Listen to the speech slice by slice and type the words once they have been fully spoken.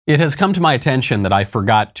It has come to my attention that I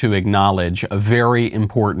forgot to acknowledge a very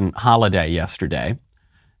important holiday yesterday.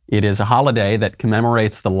 It is a holiday that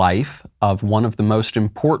commemorates the life of one of the most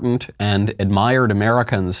important and admired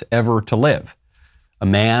Americans ever to live, a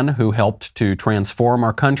man who helped to transform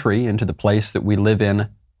our country into the place that we live in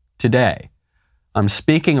today. I'm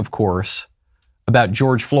speaking, of course, about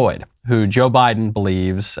George Floyd, who Joe Biden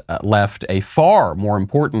believes left a far more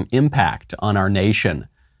important impact on our nation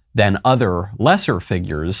than other lesser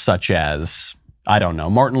figures such as,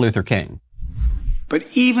 Martin Luther King. But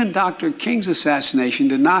even Dr. King's assassination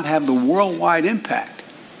did not have the worldwide impact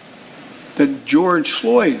that George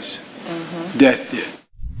Floyd's death did.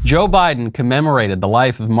 Joe Biden commemorated the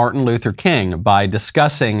life of Martin Luther King by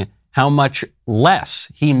discussing how much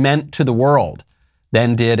less he meant to the world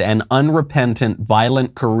than did an unrepentant,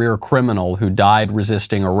 violent career criminal who died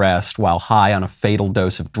resisting arrest while high on a fatal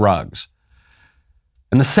dose of drugs.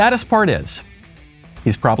 And the saddest part is,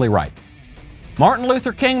 he's probably right. Martin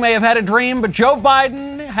Luther King may have had a dream, but Joe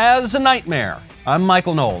Biden has a nightmare. I'm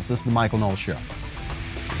Michael Knowles. This is The Michael Knowles Show.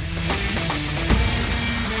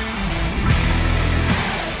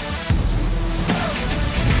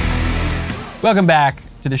 Welcome back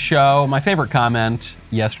to the show. My favorite comment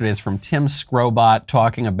yesterday is from Tim Scrobot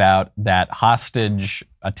talking about that hostage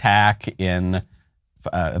attack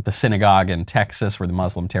at the synagogue in Texas where the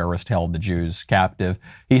Muslim terrorist held the Jews captive.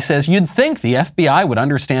 He says, you'd think the FBI would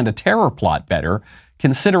understand a terror plot better,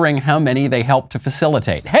 considering how many they helped to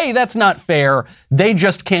facilitate. Hey, that's not fair. They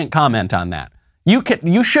just can't comment on that.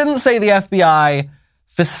 You shouldn't say the FBI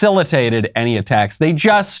facilitated any attacks. They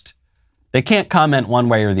can't comment one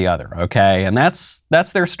way or the other, okay? And that's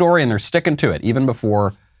their story, and they're sticking to it, even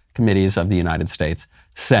before committees of the United States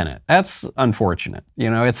Senate. That's unfortunate.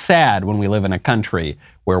 It's sad when we live in a country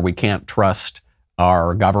where we can't trust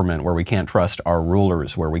our government, where we can't trust our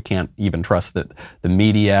rulers, where we can't even trust the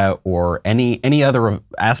media or any other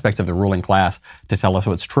aspects of the ruling class to tell us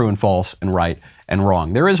what's true and false and right and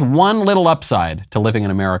wrong. There is one little upside to living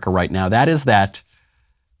in America right now. That is that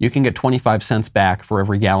you can get 25 cents back for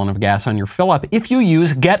every gallon of gas on your fill-up if you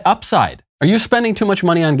use Get Upside. Are you spending too much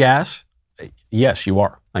money on gas? Yes, you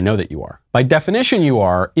are. I know that you are. By definition, you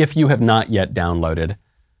are if you have not yet downloaded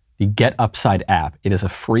the Get Upside app. It is a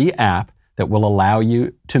free app that will allow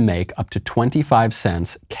you to make up to 25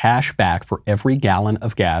 cents cash back for every gallon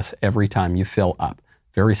of gas every time you fill up.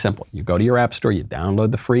 Very simple. You go to your app store, you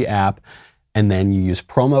download the free app, and then you use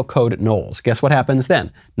promo code Knowles. Guess what happens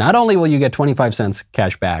then? Not only will you get 25 cents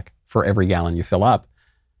cash back for every gallon you fill up,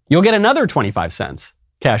 you'll get another 25 cents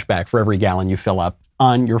cash back for every gallon you fill up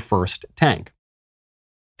on your first tank.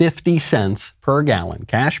 50 cents per gallon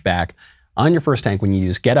cash back on your first tank when you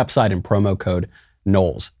use Get Upside and promo code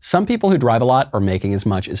Knowles. Some people who drive a lot are making as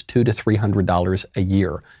much as $200 to $300 a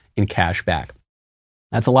year in cash back.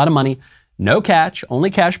 That's a lot of money. No catch, only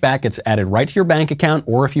cash back. It's added right to your bank account,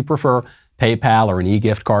 or if you prefer, PayPal or an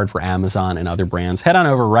e-gift card for Amazon and other brands. Head on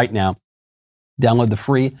over right now. Download the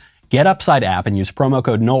free Get Upside app and use promo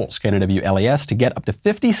code Knowles, Knowles, to get up to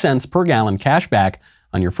 50 cents per gallon cash back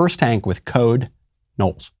on your first tank with code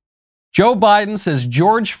Knowles. Joe Biden says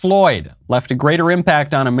George Floyd left a greater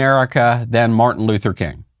impact on America than Martin Luther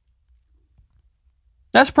King.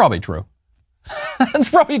 That's probably true. That's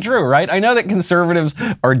probably true, right? I know that conservatives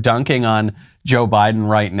are dunking on Joe Biden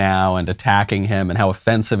right now and attacking him and how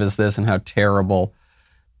offensive is this and how terrible.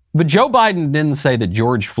 But Joe Biden didn't say that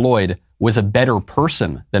George Floyd was a better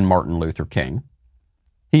person than Martin Luther King.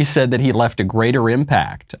 He said that he left a greater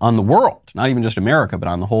impact on the world, not even just America, but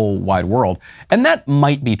on the whole wide world. And that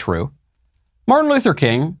might be true. Martin Luther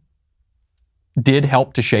King did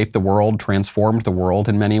help to shape the world, transformed the world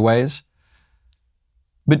in many ways.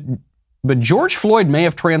 But George Floyd may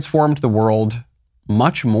have transformed the world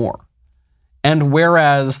much more. And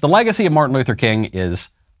whereas the legacy of Martin Luther King is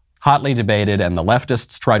hotly debated, and the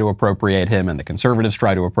leftists try to appropriate him, and the conservatives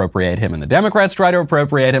try to appropriate him, and the Democrats try to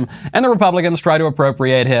appropriate him, and the Republicans try to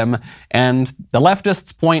appropriate him, and the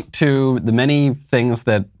leftists point to the many things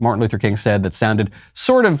that Martin Luther King said that sounded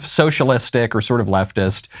sort of socialistic or sort of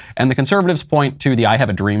leftist, and the conservatives point to the I Have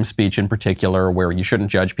a Dream speech in particular, where you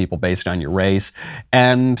shouldn't judge people based on your race.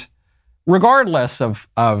 And regardless of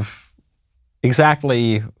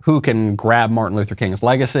exactly who can grab Martin Luther King's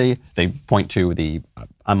legacy, they point to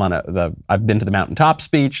I've been to the mountaintop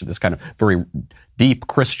speech, this kind of very deep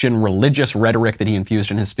Christian religious rhetoric that he infused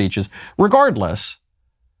in his speeches. Regardless,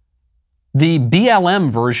 the BLM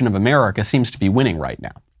version of America seems to be winning right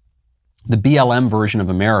now. The BLM version of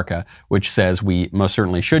America, which says we most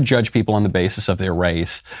certainly should judge people on the basis of their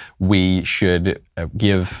race, we should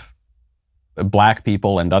give black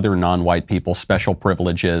people and other non-white people special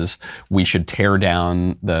privileges. We should tear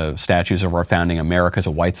down the statues of our founding. America's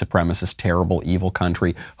a white supremacist, terrible, evil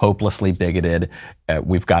country, hopelessly bigoted.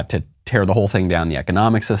 We've got to tear the whole thing down, the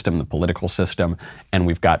economic system, the political system, and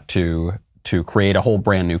we've got to create a whole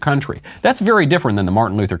brand new country. That's very different than the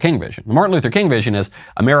Martin Luther King vision. The Martin Luther King vision is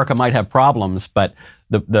America might have problems, but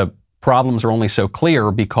the problems are only so clear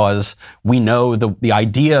because we know the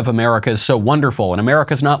idea of America is so wonderful and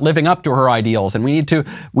America's not living up to her ideals, and we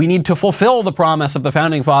need to fulfill the promise of the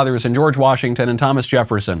founding fathers and George Washington and Thomas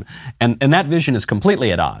Jefferson. And that vision is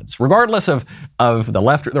completely at odds. Regardless of the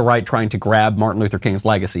left or the right trying to grab Martin Luther King's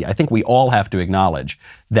legacy, I think we all have to acknowledge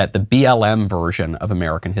that the BLM version of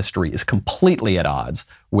American history is completely at odds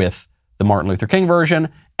with the Martin Luther King version,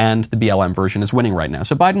 and the BLM version is winning right now.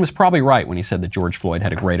 So Biden was probably right when he said that George Floyd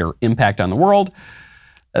had a greater impact on the world.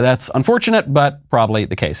 That's unfortunate, but probably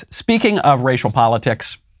the case. Speaking of racial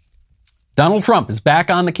politics, Donald Trump is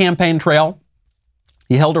back on the campaign trail.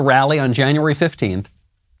 He held a rally on January 15th,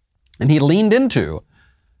 and he leaned into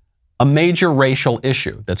a major racial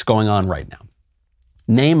issue that's going on right now.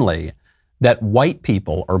 Namely, that white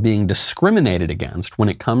people are being discriminated against when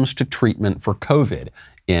it comes to treatment for COVID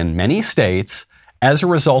in many states as a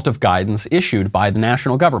result of guidance issued by the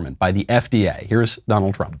national government, by the FDA. Here's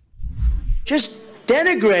Donald Trump. Just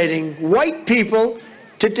denigrating white people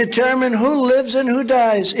to determine who lives and who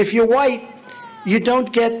dies. If you're white, you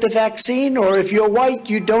don't get the vaccine, or if you're white,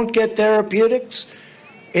 you don't get therapeutics.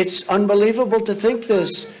 It's unbelievable to think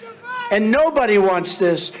this. And nobody wants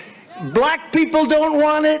this. Black people don't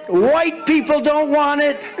want it. White people don't want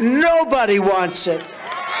it. Nobody wants it.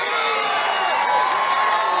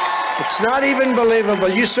 It's not even believable.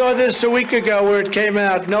 You saw this a week ago where it came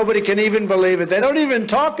out. Nobody can even believe it. They don't even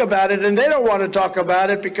talk about it, and they don't want to talk about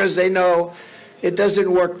it because they know it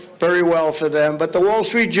doesn't work very well for them. But the Wall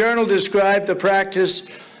Street Journal described the practice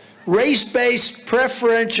race-based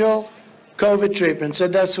preferential COVID treatment.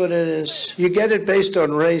 Said that's what it is. You get it based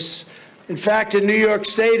on race. In fact, in New York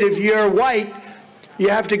State, if you're white, you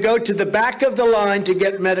have to go to the back of the line to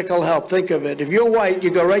get medical help. Think of it. If you're white, you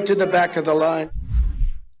go right to the back of the line.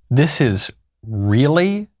 This is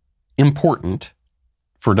really important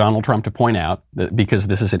for Donald Trump to point out, because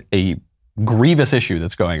this is a grievous issue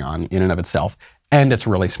that's going on in and of itself, and it's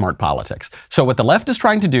really smart politics. So what the left is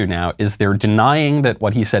trying to do now is they're denying that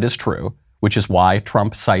what he said is true, which is why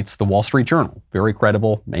Trump cites the Wall Street Journal, very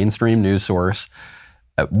credible mainstream news source.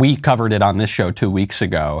 We covered it on this show 2 weeks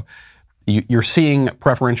ago. You're seeing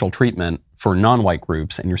preferential treatment for non-white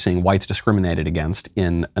groups, and you're seeing whites discriminated against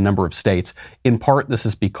in a number of states. In part, this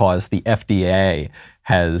is because the FDA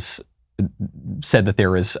has said that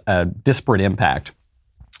there is a disparate impact.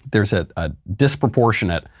 There's a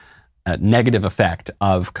disproportionate negative effect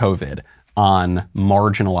of COVID on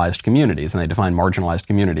marginalized communities, and they define marginalized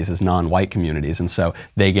communities as non-white communities, and so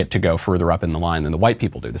they get to go further up in the line than the white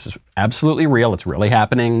people do. This is absolutely real. It's really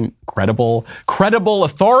happening. Credible,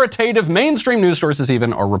 authoritative mainstream news sources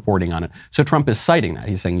even are reporting on it. So Trump is citing that.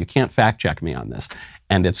 He's saying, you can't fact check me on this.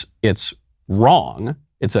 And it's wrong.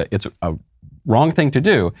 It's a wrong thing to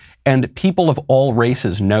do, and people of all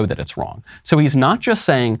races know that it's wrong. So he's not just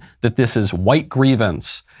saying that this is white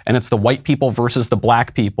grievance and it's the white people versus the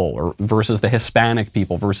black people, or versus the Hispanic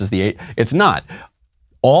people versus it's not.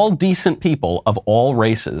 All decent people of all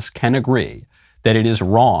races can agree that it is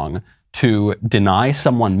wrong to deny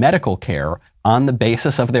someone medical care on the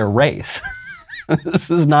basis of their race. This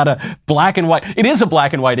is not a black and white. It is a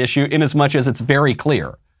black and white issue in as much as it's very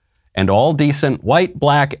clear. And all decent white,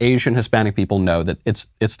 black, Asian, Hispanic people know that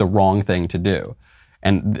it's the wrong thing to do.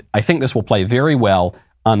 And I think this will play very well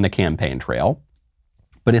on the campaign trail.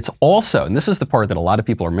 But it's also, and this is the part that a lot of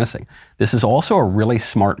people are missing, this is also a really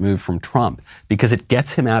smart move from Trump, because it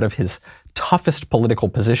gets him out of his toughest political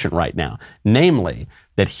position right now, namely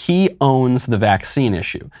that he owns the vaccine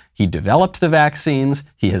issue. He developed the vaccines,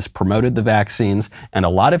 he has promoted the vaccines, and a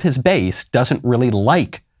lot of his base doesn't really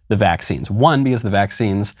like the vaccines. One, because the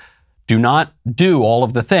vaccines do not do all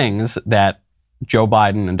of the things that Joe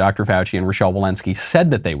Biden and Dr. Fauci and Rochelle Walensky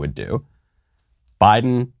said that they would do.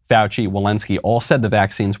 Biden, Fauci, Walensky all said the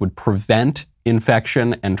vaccines would prevent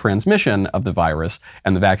infection and transmission of the virus,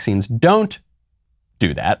 and the vaccines don't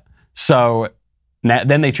do that. So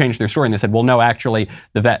then they changed their story and they said, well, no, actually,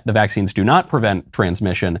 the vaccines do not prevent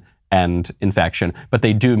transmission and infection, but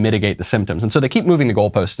they do mitigate the symptoms. And so they keep moving the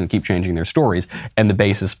goalposts and keep changing their stories, and the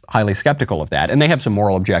base is highly skeptical of that. And they have some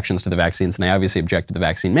moral objections to the vaccines, and they obviously object to the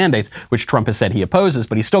vaccine mandates, which Trump has said he opposes,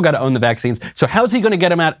 but he's still got to own the vaccines. So how's he going to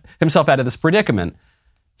get himself out of this predicament?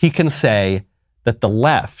 He can say that the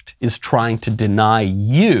left is trying to deny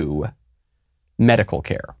you medical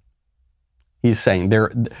care. He's saying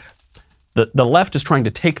the left is trying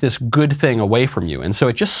to take this good thing away from you. And so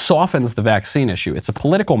it just softens the vaccine issue. It's a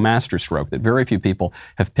political masterstroke that very few people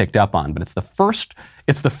have picked up on, but it's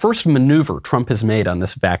the first maneuver Trump has made on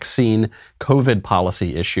this vaccine COVID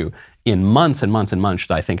policy issue in months and months and months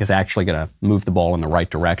that I think is actually going to move the ball in the right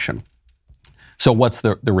direction. So what's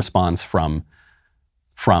the response from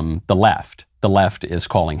the left? The left is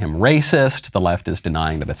calling him racist. The left is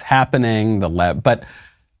denying that it's happening. But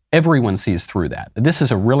everyone sees through that. This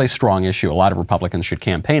is a really strong issue. A lot of Republicans should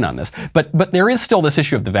campaign on this. But there is still this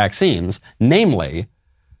issue of the vaccines. Namely,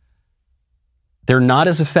 they're not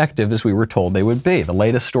as effective as we were told they would be. The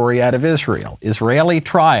latest story out of Israel. Israeli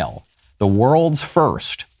trial, the world's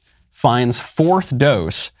first, finds fourth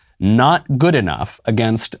dose not good enough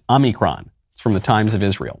against Omicron. It's from the Times of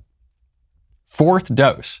Israel. Fourth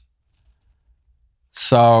dose.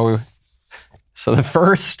 So the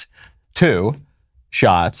first two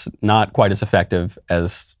shots, not quite as effective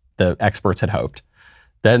as the experts had hoped.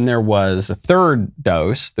 Then there was a third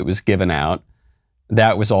dose that was given out.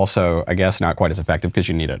 That was also, I guess, not quite as effective because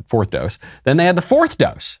you need a fourth dose. Then they had the fourth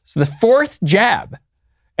dose, so the fourth jab.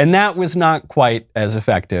 And that was not quite as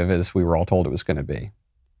effective as we were all told it was going to be.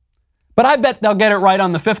 But I bet they'll get it right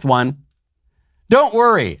on the fifth one. Don't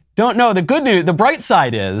worry. Don't know. The good news, the bright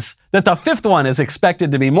side is that the fifth one is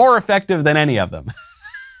expected to be more effective than any of them.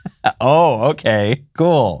 Oh, okay,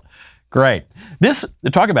 cool. Great.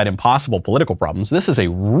 Talk about impossible political problems. This is a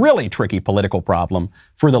really tricky political problem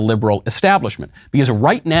for the liberal establishment because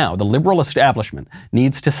right now the liberal establishment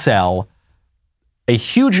needs to sell a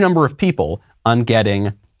huge number of people on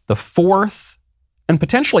getting the fourth and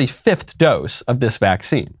potentially fifth dose of this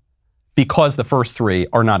vaccine because the first three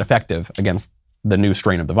are not effective against the new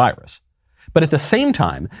strain of the virus. But at the same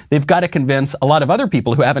time, they've got to convince a lot of other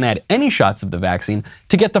people who haven't had any shots of the vaccine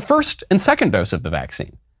to get the first and second dose of the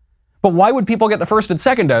vaccine. But why would people get the first and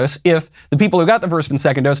second dose if the people who got the first and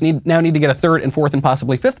second dose now need to get a third and fourth and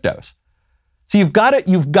possibly fifth dose? So you've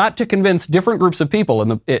got to convince different groups of people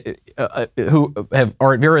who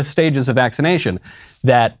are at various stages of vaccination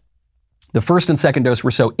that the first and second dose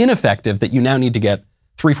were so ineffective that you now need to get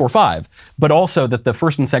 3, 4, 5, but also that the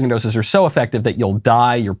first and second doses are so effective that you'll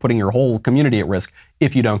die, you're putting your whole community at risk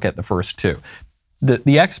if you don't get the first two.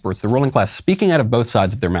 The experts, the ruling class, speaking out of both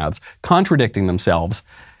sides of their mouths, contradicting themselves,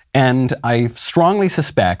 and I strongly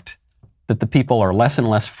suspect that the people are less and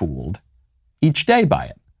less fooled each day by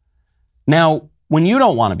it. Now, when you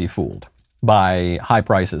don't want to be fooled by high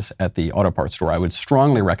prices at the auto parts store, I would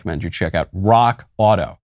strongly recommend you check out Rock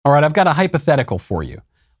Auto. All right, I've got a hypothetical for you.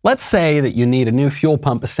 Let's say that you need a new fuel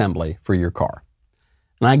pump assembly for your car.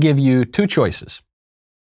 And I give you two choices.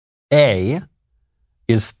 A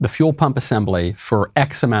is the fuel pump assembly for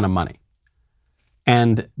X amount of money.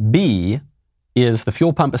 And B is the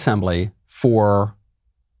fuel pump assembly for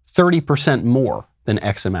 30% more than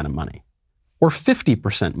X amount of money. Or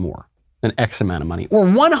 50% more than X amount of money. Or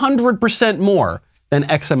 100% more than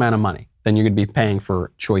X amount of money than you're going to be paying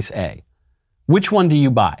for choice A. Which one do you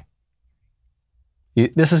buy?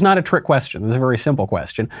 This is not a trick question. This is a very simple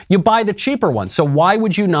question. You buy the cheaper one. So why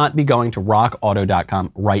would you not be going to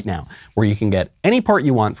rockauto.com right now, where you can get any part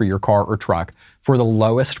you want for your car or truck for the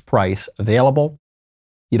lowest price available?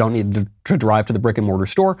 You don't need to drive to the brick and mortar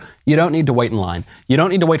store. You don't need to wait in line. You don't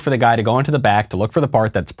need to wait for the guy to go into the back to look for the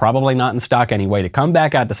part that's probably not in stock anyway, to come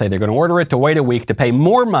back out to say they're going to order it, to wait a week, to pay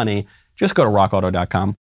more money. Just go to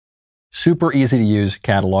rockauto.com. Super easy to use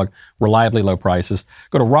catalog, reliably low prices.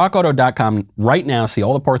 Go to rockauto.com right now, see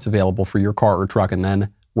all the parts available for your car or truck, and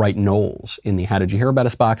then write Knowles in the How Did You Hear About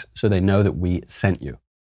Us box so they know that we sent you.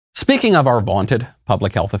 Speaking of our vaunted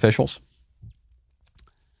public health officials,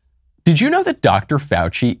 did you know that Dr.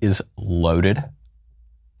 Fauci is loaded?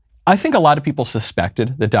 I think a lot of people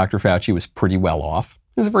suspected that Dr. Fauci was pretty well off.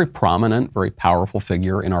 He's a very prominent, very powerful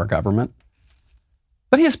figure in our government.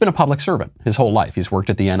 But he has been a public servant his whole life. He's worked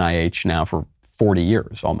at the NIH now for 40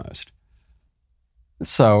 years almost.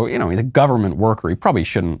 So, he's a government worker. He probably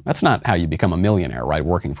shouldn't. That's not how you become a millionaire, right?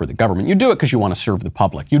 Working for the government. You do it because you want to serve the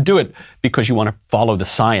public. You do it because you want to follow the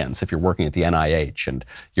science if you're working at the NIH and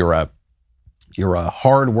you're a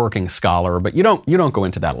hard-working scholar, but you don't go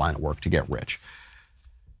into that line of work to get rich.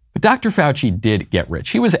 But Dr. Fauci did get rich.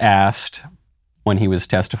 He was asked when he was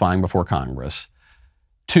testifying before Congress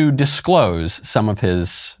to disclose some of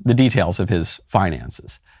the details of his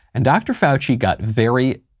finances. And Dr. Fauci got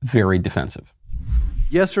very, very defensive.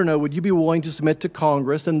 Yes or no, would you be willing to submit to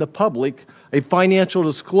Congress and the public a financial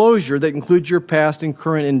disclosure that includes your past and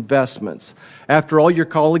current investments? After all, your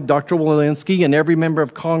colleague, Dr. Walensky, and every member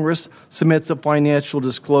of Congress submits a financial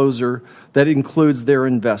disclosure that includes their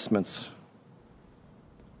investments.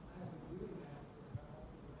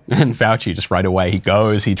 And Fauci just right away, he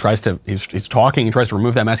goes, he's talking, he tries to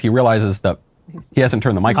remove that mask. He realizes that he hasn't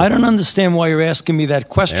turned the microphone. I don't understand why you're asking me that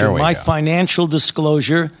question. There we My go. financial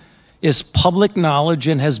disclosure is public knowledge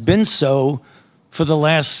and has been so for the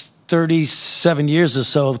last 37 years or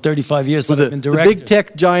so, 35 years that I've been The director. big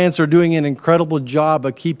tech giants are doing an incredible job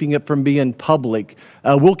of keeping it from being public.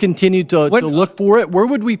 We'll continue to look for it. Where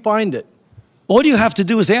would we find it? All you have to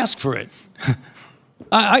do is ask for it.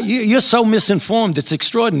 You're so misinformed. It's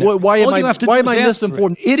extraordinary. Why am All I- you have to why do am is I ask for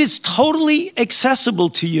misinformed? It is totally accessible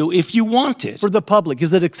to you if you want it. For the public.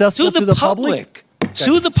 Is it accessible To the public.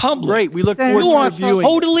 To the public. Great. We look Senator forward to You are reviewing it.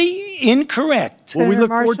 totally incorrect. Well, we Senator look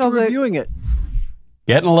forward to Marshall, the- reviewing it.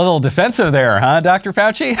 Getting a little defensive there, huh, Dr.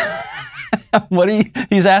 Fauci?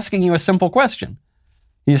 He's asking you a simple question.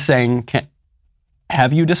 He's saying,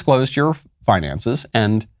 have you disclosed your finances?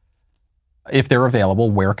 And if they're available,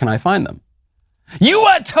 where can I find them? You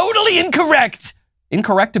are totally incorrect.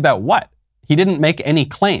 Incorrect about what? He didn't make any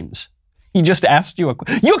claims. He just asked you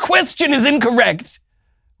your question is incorrect.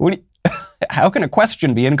 How can a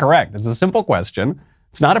question be incorrect? It's a simple question.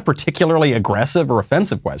 It's not a particularly aggressive or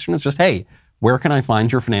offensive question. It's just, hey, where can I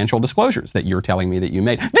find your financial disclosures that you're telling me that you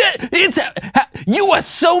made? You are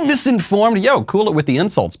so misinformed. Yo, cool it with the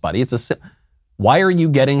insults, buddy. Why are you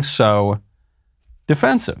getting so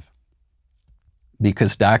defensive?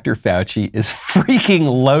 Because Dr. Fauci is freaking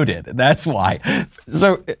loaded. That's why.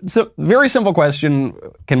 So very simple question.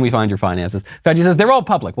 Can we find your finances? Fauci says they're all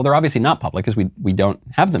public. Well, they're obviously not public because we don't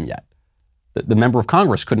have them yet. The member of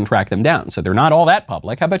Congress couldn't track them down. So they're not all that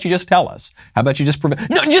public. How about you just tell us? How about you just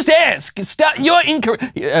No, just ask. Stop. You're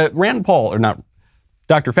incorrect. Dr.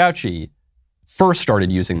 Fauci first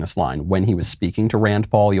started using this line when he was speaking to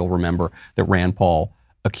Rand Paul. You'll remember that Rand Paul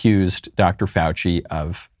accused Dr. Fauci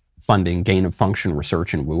of funding gain-of-function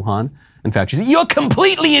research in Wuhan. And Fauci said, you're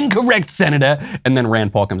completely incorrect, Senator. And then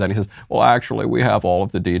Rand Paul comes out and he says, well, actually, we have all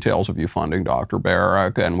of the details of you funding Dr.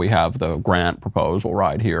 Barrack, and we have the grant proposal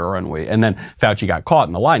right here. And then Fauci got caught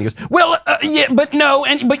in the line. He goes, well, yeah, but no,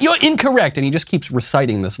 but you're incorrect. And he just keeps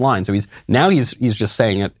reciting this line. So he's just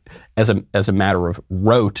saying it as a matter of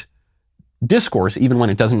rote discourse, even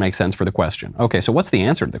when it doesn't make sense for the question. Okay, so what's the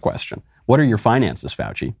answer to the question? What are your finances,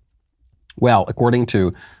 Fauci? Well, according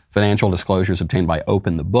to financial disclosures obtained by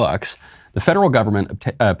Open the Books, the federal government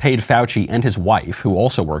paid Fauci and his wife, who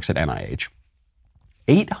also works at NIH,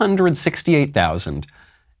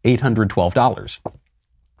 $868,812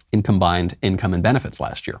 in combined income and benefits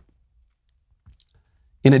last year.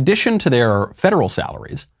 In addition to their federal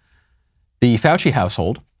salaries, the Fauci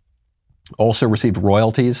household also received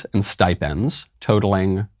royalties and stipends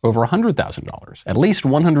totaling over $100,000, at least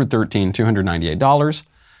 $113,298,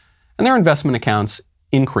 and their investment accounts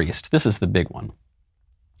increased. This is the big one.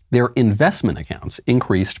 Their investment accounts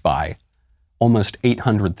increased by almost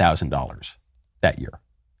 $800,000 that year.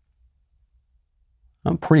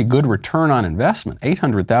 A pretty good return on investment,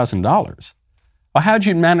 $800,000. Well, how'd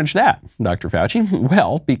you manage that, Dr. Fauci?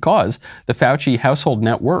 Well, because the Fauci household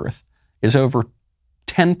net worth is over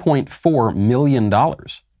 $10.4 million.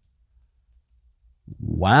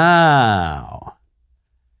 Wow.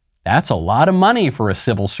 That's a lot of money for a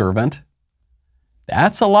civil servant.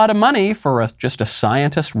 That's a lot of money for just a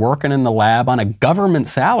scientist working in the lab on a government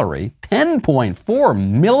salary. $10.4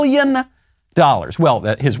 million. Well,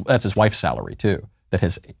 that's his wife's salary, too, that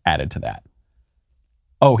has added to that.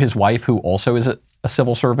 Oh, his wife, who also is a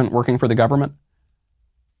civil servant working for the government?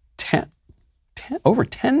 Over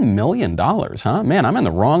 $10 million, huh? Man, I'm in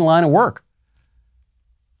the wrong line of work.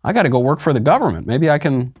 I got to go work for the government. Maybe I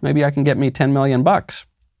can get me $10 million bucks.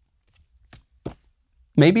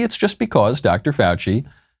 Maybe it's just because Dr. Fauci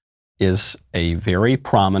is a very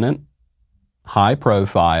prominent,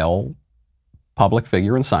 high-profile public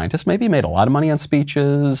figure and scientist. Maybe he made a lot of money on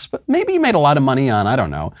speeches, but maybe he made a lot of money on, I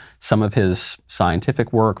don't know, some of his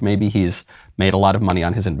scientific work. Maybe he's made a lot of money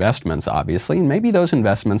on his investments, obviously, and maybe those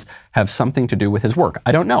investments have something to do with his work.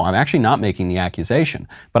 I don't know. I'm actually not making the accusation,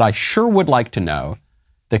 but I sure would like to know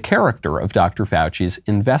the character of Dr. Fauci's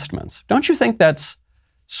investments. Don't you think that's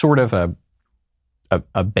sort of a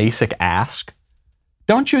basic ask?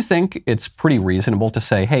 Don't you think it's pretty reasonable to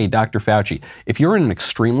say, hey, Dr. Fauci, if you're in an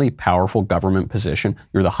extremely powerful government position,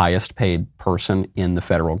 you're the highest paid person in the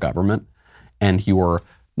federal government, and you're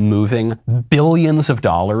moving billions of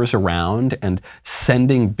dollars around and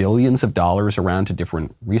sending billions of dollars around to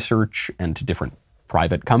different research and to different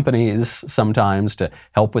private companies sometimes to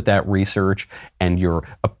help with that research, and you're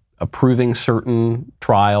approving certain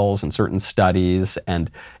trials and certain studies and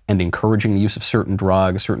encouraging the use of certain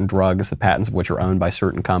drugs, the patents of which are owned by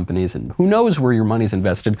certain companies, and who knows where your money's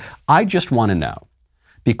invested. I just want to know,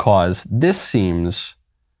 because this seems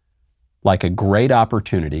like a great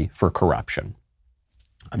opportunity for corruption.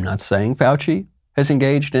 I'm not saying Fauci has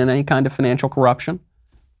engaged in any kind of financial corruption.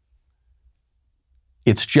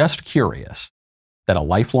 It's just curious that a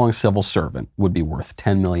lifelong civil servant would be worth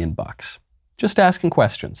 $10 million. Just asking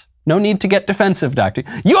questions. No need to get defensive, Doctor.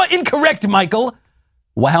 You're incorrect, Michael.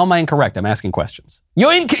 Well, how am I incorrect? I'm asking questions.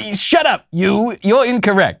 Shut up. You're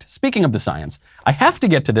incorrect. Speaking of the science, I have to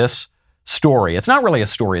get to this story. It's not really a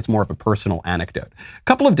story. It's more of a personal anecdote. A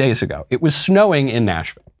couple of days ago, it was snowing in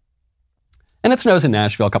Nashville. And it snows in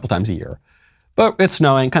Nashville a couple times a year. But it's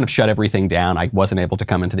snowing, kind of shut everything down. I wasn't able to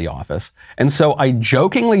come into the office. And so I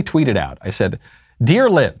jokingly tweeted out, I said, "Dear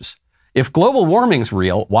Libs, if global warming's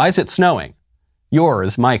real, why is it snowing?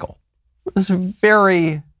 Yours, Michael." It was a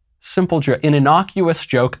very simple joke, an innocuous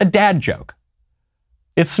joke, a dad joke.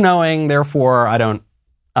 It's snowing, therefore I don't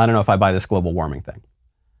know if I buy this global warming thing.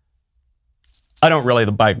 I don't really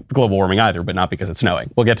buy global warming either, but not because it's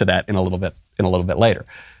snowing. We'll get to that in a little bit later.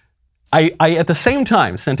 I at the same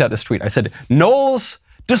time sent out this tweet. I said, "Knowles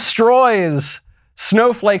destroys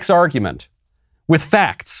snowflakes argument with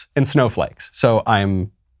facts and snowflakes." So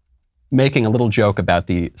I'm making a little joke about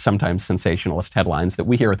the sometimes sensationalist headlines that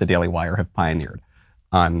we here at the Daily Wire have pioneered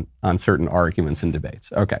on certain arguments and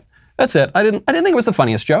debates. Okay, that's it. I didn't think it was the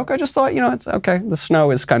funniest joke. I just thought, it's okay. The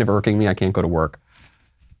snow is kind of irking me. I can't go to work.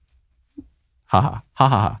 Ha ha ha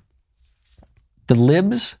ha ha. The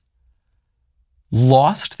libs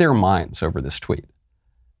lost their minds over this tweet.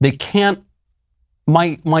 They can't.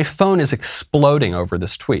 My phone is exploding over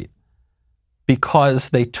this tweet because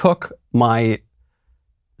they took my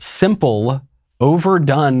simple,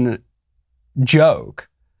 overdone joke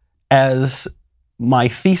as my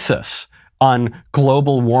thesis on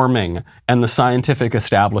global warming and the scientific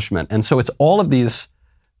establishment. And so it's all of these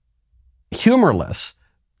humorless,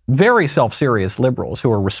 very self-serious liberals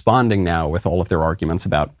who are responding now with all of their arguments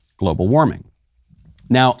about global warming.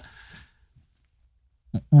 Now,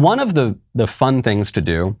 one of the fun things to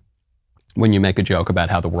do when you make a joke about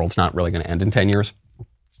how the world's not really going to end in 10 years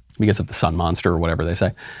because of the sun monster or whatever they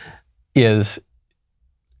say, is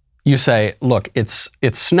you say, look, it's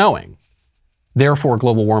snowing, therefore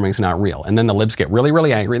global warming's not real. And then the libs get really,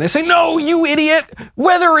 really angry and they say, "No, you idiot,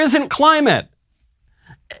 weather isn't climate.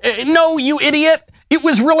 No, you idiot. It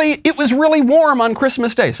was really warm on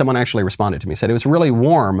Christmas Day." Someone actually responded to me, said it was really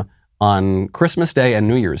warm on Christmas Day and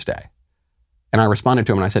New Year's Day. And I responded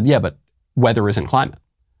to him and I said, "Yeah, but weather isn't climate."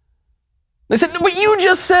 They said, "But you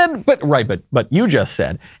just said," but you just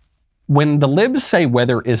said, when the libs say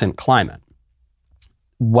weather isn't climate,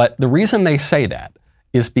 the reason they say that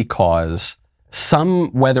is because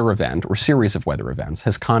some weather event or series of weather events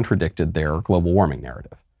has contradicted their global warming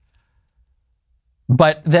narrative.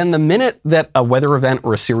 But then the minute that a weather event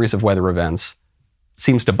or a series of weather events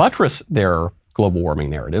seems to buttress their global warming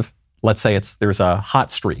narrative, let's say there's a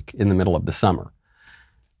hot streak in the middle of the summer,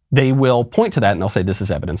 they will point to that and they'll say this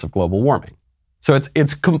is evidence of global warming. So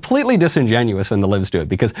it's completely disingenuous when the libs do it,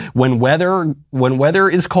 because when weather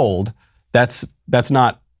is cold, that's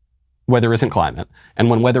not, weather isn't climate. And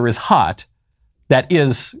when weather is hot, that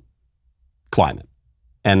is climate.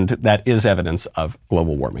 And that is evidence of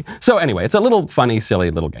global warming. So anyway, it's a little funny, silly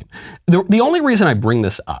little game. The only reason I bring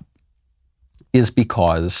this up is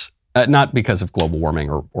because, not because of global warming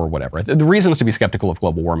or whatever. The reasons to be skeptical of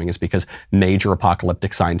global warming is because major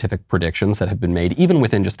apocalyptic scientific predictions that have been made, even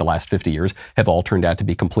within just the last 50 years, have all turned out to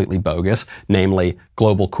be completely bogus, namely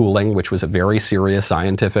global cooling, which was a very serious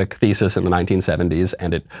scientific thesis in the 1970s,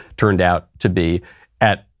 and it turned out to be,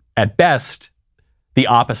 at best, the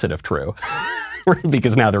opposite of true.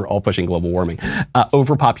 Because now they're all pushing global warming.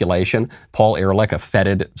 Overpopulation. Paul Ehrlich, a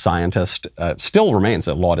feted scientist, still remains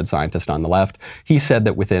a lauded scientist on the left. He said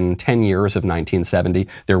that within 10 years of 1970,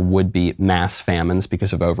 there would be mass famines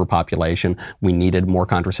because of overpopulation. We needed more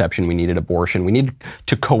contraception. We needed abortion. We needed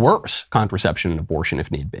to coerce contraception and abortion if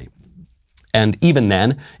need be. And even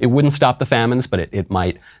then, it wouldn't stop the famines, but it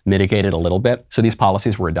might mitigate it a little bit. So these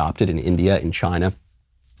policies were adopted in India, in China,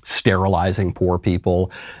 sterilizing poor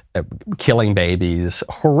people, killing babies.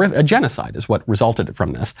 A genocide is what resulted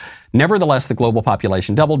from this. Nevertheless, the global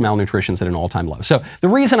population doubled, malnutrition's at an all-time low. So the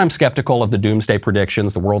reason I'm skeptical of the doomsday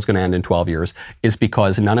predictions, the world's going to end in 12 years, is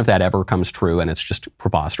because none of that ever comes true and it's just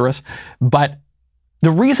preposterous. But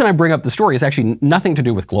the reason I bring up the story is actually nothing to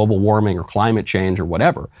do with global warming or climate change or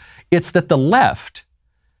whatever. It's that the left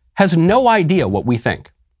has no idea what we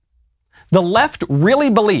think. The left really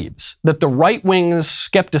believes that the right-wing's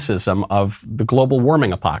skepticism of the global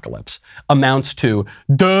warming apocalypse amounts to,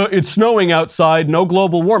 duh, it's snowing outside, no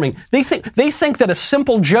global warming. They think that a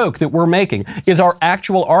simple joke that we're making is our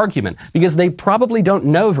actual argument, because they probably don't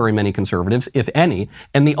know very many conservatives, if any,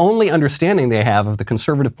 and the only understanding they have of the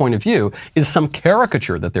conservative point of view is some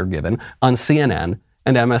caricature that they're given on CNN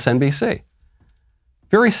and MSNBC.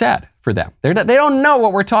 Very sad for them. They don't know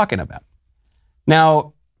what we're talking about.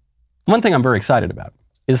 Now, one thing I'm very excited about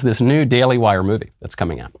is this new Daily Wire movie that's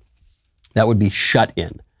coming out. That would be Shut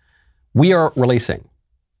In. We are releasing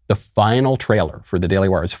the final trailer for the Daily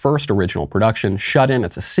Wire's first original production, Shut In.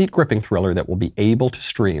 It's a seat-gripping thriller that will be able to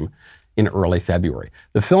stream in early February.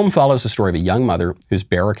 The film follows the story of a young mother who's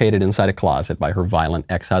barricaded inside a closet by her violent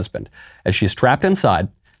ex-husband. As she's trapped inside,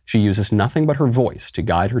 she uses nothing but her voice to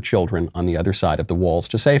guide her children on the other side of the walls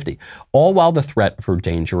to safety, all while the threat of her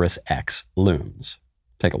dangerous ex looms.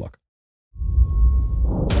 Take a look.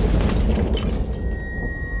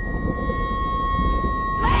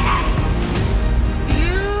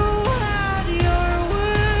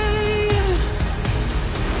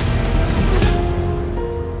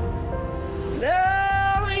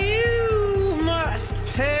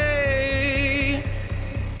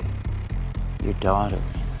 Your daughter,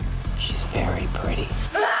 she's very pretty.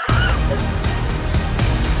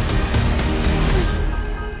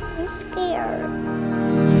 I'm scared.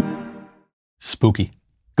 Spooky.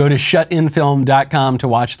 Go to shutinfilm.com to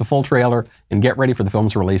watch the full trailer and get ready for the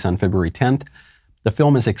film's release on February 10th. The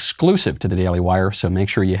film is exclusive to the Daily Wire, so make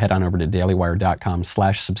sure you head on over to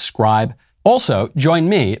dailywire.com/subscribe. Also, join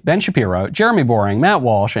me, Ben Shapiro, Jeremy Boring, Matt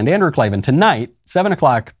Walsh, and Andrew Klavan tonight, 7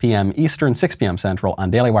 o'clock p.m. Eastern, 6 p.m. Central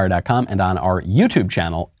on dailywire.com and on our YouTube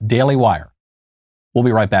channel, Daily Wire. We'll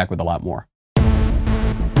be right back with a lot more.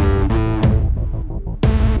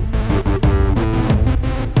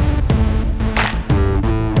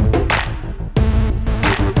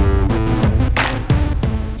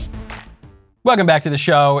 Welcome back to the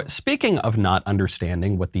show. Speaking of not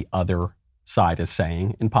understanding what the other side is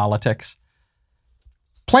saying in politics,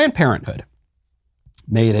 Planned Parenthood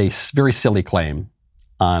made a very silly claim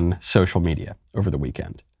on social media over the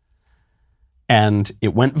weekend. And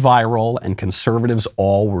it went viral, and conservatives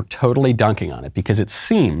all were totally dunking on it because it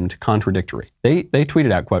seemed contradictory. They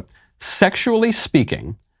tweeted out, quote, "Sexually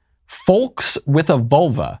speaking, folks with a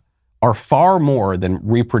vulva are far more than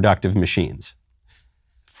reproductive machines."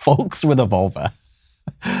 Folks with a vulva.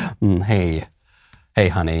 Hey,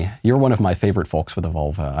 honey, you're one of my favorite folks with a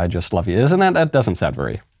vulva. I just love you. That doesn't sound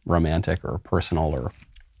very romantic or personal or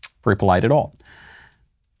very polite at all.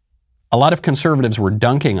 A lot of conservatives were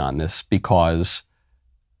dunking on this because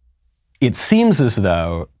it seems as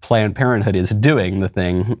though Planned Parenthood is doing the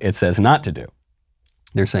thing it says not to do.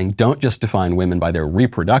 They're saying, don't just define women by their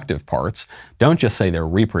reproductive parts. Don't just say they're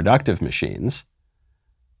reproductive machines.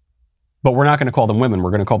 But we're not going to call them women.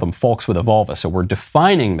 We're going to call them folks with a vulva. So we're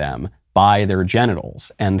defining them by their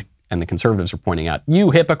genitals. And the conservatives are pointing out,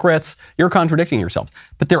 you hypocrites, you're contradicting yourselves.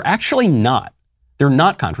 But they're actually not. They're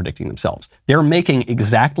not contradicting themselves. They're making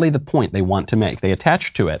exactly the point they want to make. They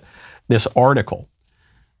attach to it this article,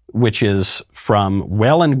 which is from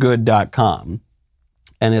wellandgood.com,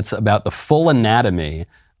 and it's about the full anatomy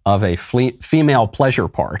of a female pleasure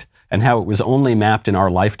part and how it was only mapped in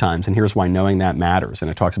our lifetimes, and here's why knowing that matters. And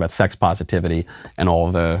it talks about sex positivity and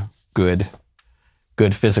all the good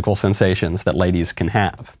physical sensations that ladies can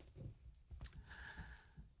have.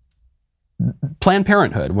 Planned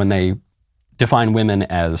Parenthood, when they define women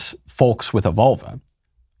as folks with a vulva,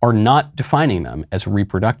 are not defining them as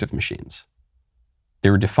reproductive machines.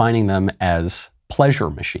 They're defining them as pleasure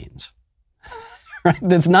machines. Right?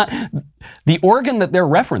 That's not, the organ that they're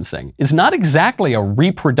referencing is not exactly a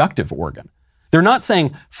reproductive organ. They're not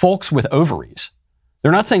saying folks with ovaries.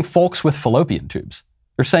 They're not saying folks with fallopian tubes.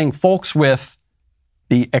 They're saying folks with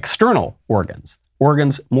the external organs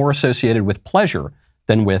more associated with pleasure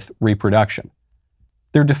than with reproduction.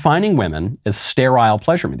 They're defining women as sterile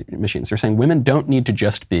pleasure machines. They're saying women don't need to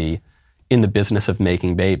just be in the business of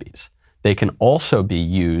making babies. They can also be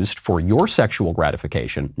used for your sexual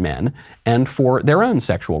gratification, men, and for their own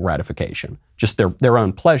sexual gratification, just their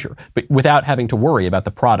own pleasure, but without having to worry about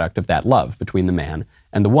the product of that love between the man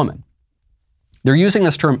and the woman. They're using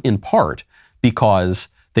this term in part because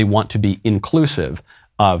they want to be inclusive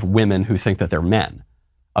of women who think that they're men.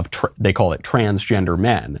 They call it transgender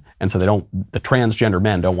men, and so the transgender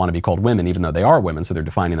men don't want to be called women, even though they are women, so they're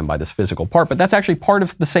defining them by this physical part. But that's actually part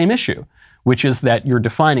of the same issue, which is that you're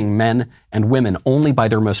defining men and women only by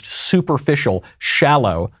their most superficial,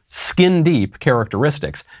 shallow, skin-deep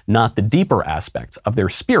characteristics, not the deeper aspects of their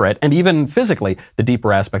spirit, and even physically, the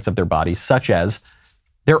deeper aspects of their body, such as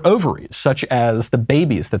their ovaries, such as the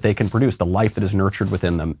babies that they can produce, the life that is nurtured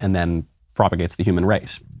within them and then propagates the human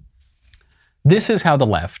race. This is how the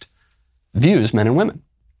left views men and women.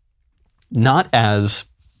 Not as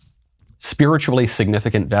spiritually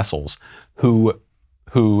significant vessels who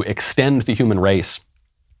extend the human race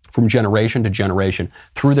from generation to generation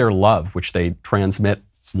through their love, which they transmit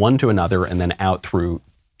one to another and then out through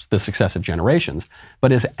the successive generations,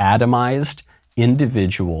 but as atomized,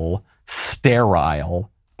 individual,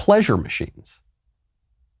 sterile pleasure machines.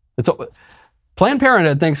 Planned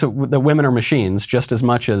Parenthood thinks that women are machines just as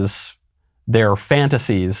much as their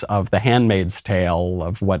fantasies of the Handmaid's Tale,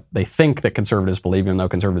 of what they think that conservatives believe, even though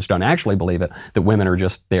conservatives don't actually believe it, that women are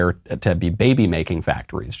just there to be baby-making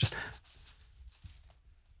factories. Just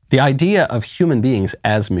the idea of human beings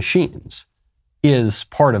as machines is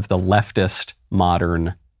part of the leftist,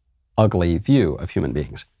 modern, ugly view of human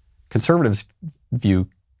beings. Conservatives view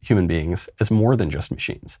human beings as more than just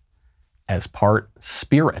machines, as part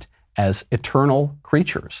spirit, as eternal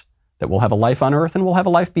creatures that will have a life on earth and will have a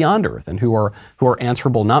life beyond earth, and who are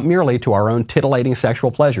answerable not merely to our own titillating sexual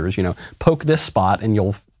pleasures, poke this spot and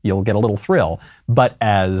you'll get a little thrill, but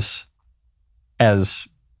as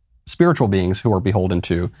spiritual beings who are beholden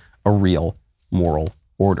to a real moral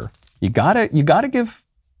order. You gotta give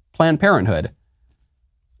Planned Parenthood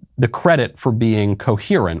the credit for being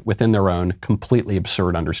coherent within their own completely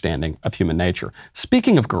absurd understanding of human nature.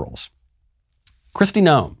 Speaking of girls, Kristi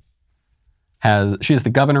Noem she's the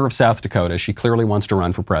governor of South Dakota. She clearly wants to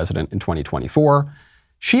run for president in 2024.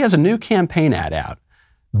 She has a new campaign ad out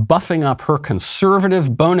buffing up her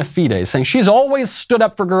conservative bona fides, saying she's always stood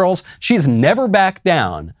up for girls. She's never backed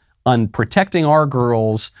down on protecting our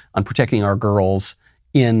girls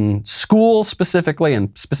in school specifically,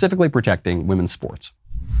 and specifically protecting women's sports.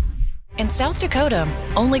 In South Dakota,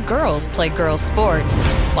 only girls play girls' sports.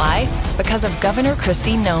 Why? Because of Governor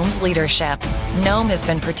Kristi Noem's leadership. Noem has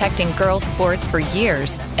been protecting girls' sports for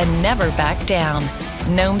years and never backed down.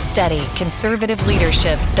 Noem's steady, conservative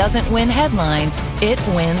leadership doesn't win headlines, it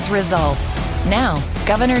wins results. Now,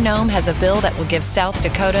 Governor Noem has a bill that will give South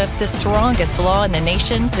Dakota the strongest law in the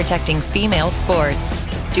nation protecting female sports.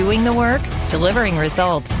 Doing the work, delivering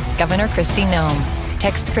results. Governor Kristi Noem.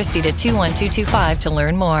 Text Kristi to 21225 to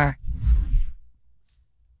learn more.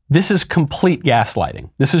 This is complete gaslighting.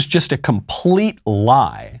 This is just a complete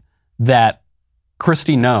lie that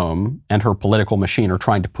Kristi Noem and her political machine are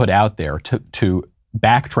trying to put out there to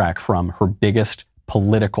backtrack from her biggest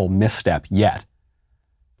political misstep yet.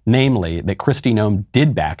 Namely, that Kristi Noem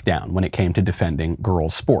did back down when it came to defending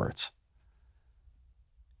girls' sports.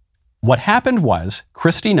 What happened was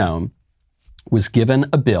Kristi Noem was given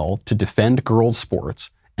a bill to defend girls' sports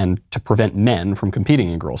and to prevent men from competing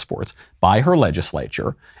in girls' sports by her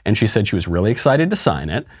legislature, and she said she was really excited to sign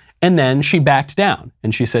it, and then she backed down,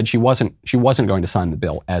 and she said she wasn't going to sign the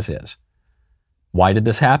bill as is. Why did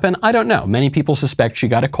this happen? I don't know. Many people suspect she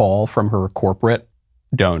got a call from her corporate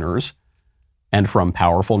donors and from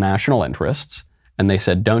powerful national interests, and they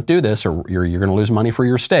said, don't do this, or you're going to lose money for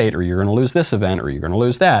your state, or you're going to lose this event, or you're going to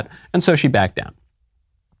lose that, and so she backed down.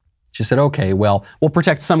 She said, okay, well, we'll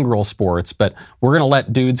protect some girls' sports, but we're going to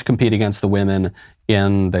let dudes compete against the women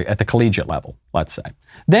at the collegiate level, let's say.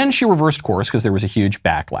 Then she reversed course because there was a huge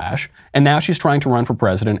backlash, and now she's trying to run for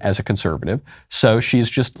president as a conservative, so she's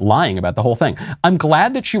just lying about the whole thing. I'm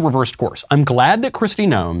glad that she reversed course. I'm glad that Kristi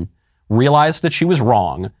Noem realized that she was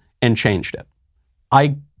wrong and changed it.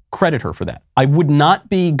 I credit her for that. I would not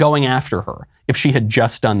be going after her if she had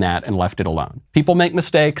just done that and left it alone. People make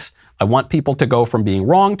mistakes. I want people to go from being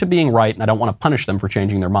wrong to being right, and I don't want to punish them for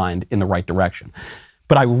changing their mind in the right direction.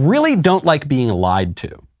 But I really don't like being lied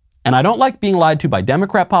to. And I don't like being lied to by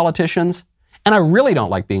Democrat politicians, and I really don't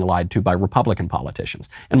like being lied to by Republican politicians.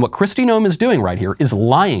 And what Kristi Noem is doing right here is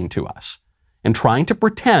lying to us and trying to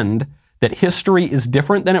pretend that history is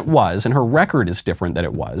different than it was and her record is different than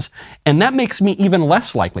it was, and that makes me even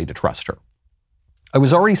less likely to trust her. I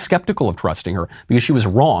was already skeptical of trusting her because she was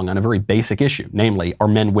wrong on a very basic issue, namely, are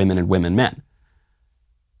men women and women men?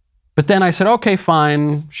 But then I said, okay,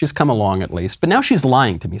 fine, she's come along at least, but now she's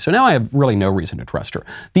lying to me, so now I have really no reason to trust her.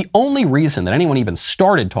 The only reason that anyone even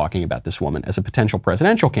started talking about this woman as a potential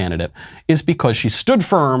presidential candidate is because she stood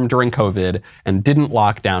firm during COVID and didn't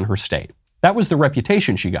lock down her state. That was the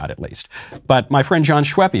reputation she got, at least. But my friend John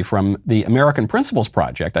Schweppe from the American Principles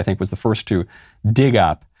Project, I think, was the first to dig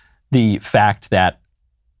up the fact that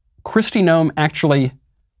Kristi Noem actually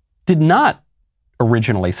did not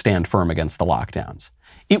originally stand firm against the lockdowns.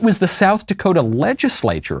 It was the South Dakota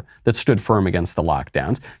legislature that stood firm against the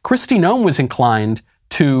lockdowns. Kristi Noem was inclined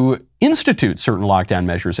to institute certain lockdown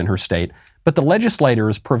measures in her state, but the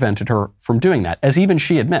legislators prevented her from doing that, as even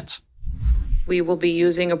she admits. We will be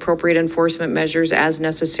using appropriate enforcement measures as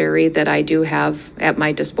necessary that I do have at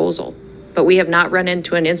my disposal. But we have not run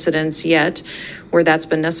into an incident yet where that's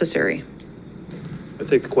been necessary. I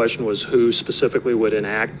think the question was who specifically would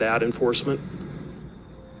enact that enforcement?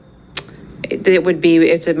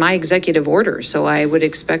 It's in my executive order, so I would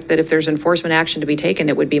expect that if there's enforcement action to be taken,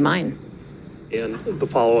 it would be mine. And the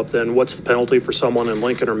follow-up then, what's the penalty for someone in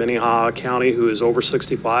Lincoln or Minnehaha County who is over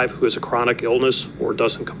 65, who has a chronic illness or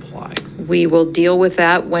doesn't comply? We will deal with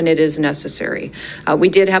that when it is necessary. We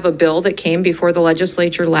did have a bill that came before the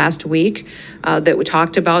legislature last week that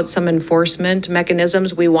talked about some enforcement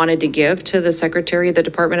mechanisms we wanted to give to the Secretary of the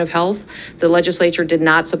Department of Health. The legislature did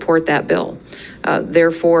not support that bill.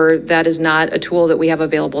 Therefore, that is not a tool that we have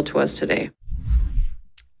available to us today.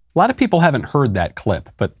 A lot of people haven't heard that clip,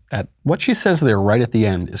 but what she says there right at the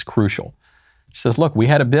end is crucial. She says, look, we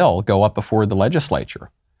had a bill go up before the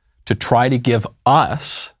legislature to try to give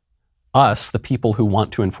us, the people who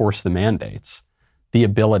want to enforce the mandates, the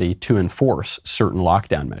ability to enforce certain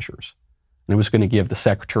lockdown measures. And it was going to give the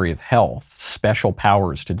Secretary of Health special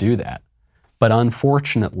powers to do that. But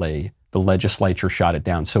unfortunately, the legislature shot it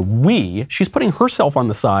down. So she's putting herself on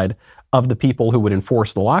the side of the people who would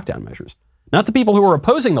enforce the lockdown measures. Not the people who are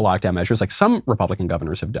opposing the lockdown measures, like some Republican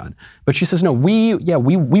governors have done. But she says, no, we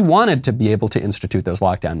wanted to be able to institute those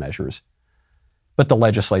lockdown measures, but the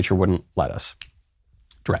legislature wouldn't let us.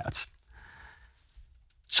 Drats.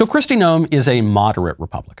 So Kristi Noem is a moderate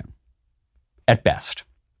Republican, at best.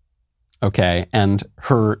 Okay, and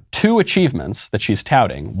her two achievements that she's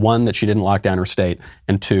touting, one, that she didn't lock down her state,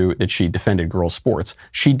 and two, that she defended girls' sports,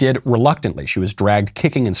 she did reluctantly. She was dragged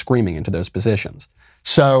kicking and screaming into those positions.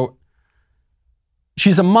 So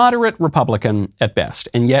she's a moderate Republican at best,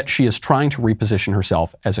 and yet she is trying to reposition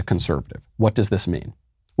herself as a conservative. What does this mean?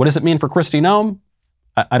 What does it mean for Kristi Noem?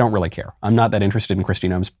 I don't really care. I'm not that interested in Kristi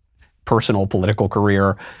Noem's personal political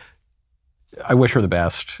career. I wish her the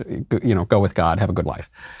best. Go with God, have a good life.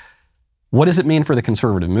 What does it mean for the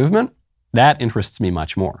conservative movement? That interests me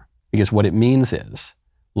much more, because what it means is,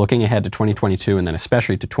 looking ahead to 2022 and then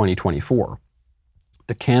especially to 2024,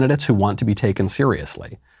 the candidates who want to be taken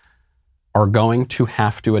seriously are going to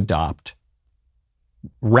have to adopt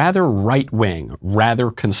rather right-wing, rather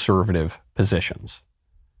conservative positions.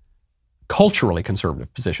 Culturally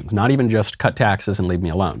conservative positions, not even just cut taxes and leave me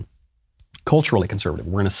alone. Culturally conservative.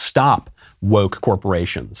 We're going to stop woke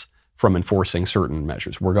corporations from enforcing certain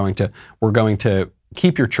measures. We're going to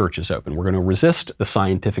keep your churches open. We're going to resist the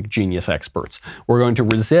scientific genius experts. We're going to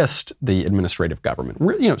resist the administrative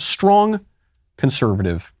government. Strong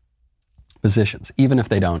conservative positions, even if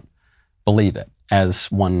they don't believe it, as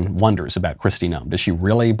one wonders about Kristi Noem. Does she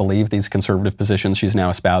really believe these conservative positions she's now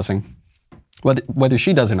espousing? Whether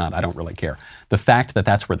she does or not, I don't really care. The fact that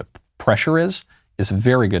that's where the pressure is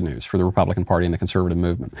very good news for the Republican Party and the conservative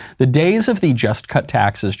movement. The days of the just cut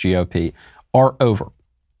taxes GOP are over.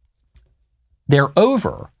 They're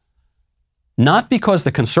over not because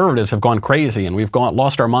the conservatives have gone crazy and we've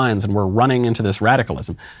lost our minds and we're running into this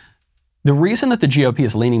radicalism. The reason that the GOP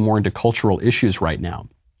is leaning more into cultural issues right now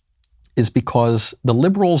is because the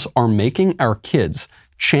liberals are making our kids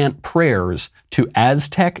chant prayers to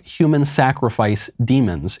Aztec human sacrifice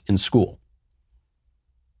demons in school.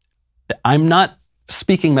 I'm not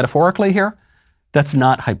speaking metaphorically here. That's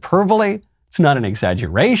not hyperbole. It's not an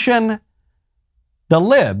exaggeration. The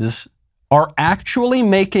libs are actually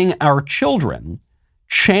making our children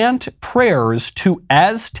chant prayers to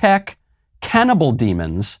Aztec cannibal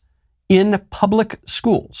demons in public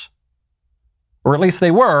schools. Or at least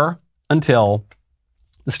they were until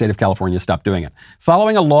the state of California stopped doing it.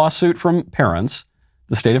 Following a lawsuit from parents,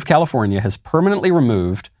 the state of California has permanently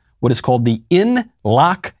removed what is called the In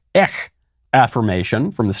Lak Ek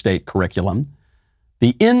affirmation from the state curriculum.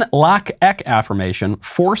 The In Lak Ek affirmation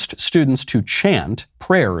forced students to chant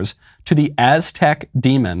prayers to the Aztec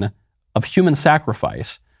demon of human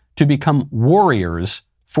sacrifice to become warriors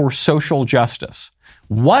for social justice.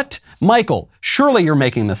 What? Michael, surely you're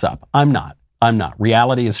making this up. I'm not.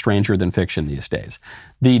 Reality is stranger than fiction these days.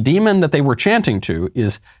 The demon that they were chanting to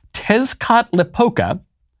is Tezcatlipoca.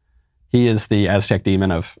 He is the Aztec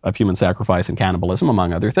demon of human sacrifice and cannibalism,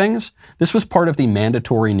 among other things. This was part of the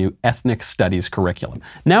mandatory new ethnic studies curriculum.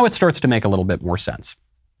 Now it starts to make a little bit more sense,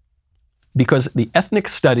 because the ethnic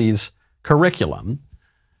studies curriculum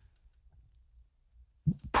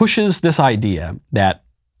pushes this idea that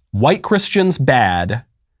white Christians bad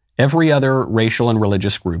every other racial and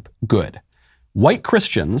religious group good. White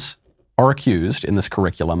Christians are accused in this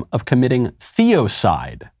curriculum of committing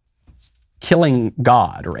theocide, killing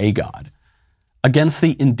God or a god, against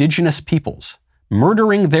the indigenous peoples,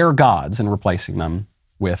 murdering their gods and replacing them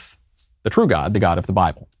with the true God, the God of the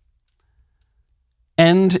Bible.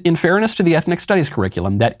 And in fairness to the ethnic studies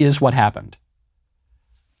curriculum, that is what happened.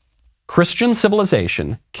 Christian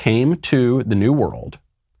civilization came to the New World.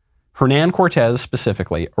 Hernan Cortez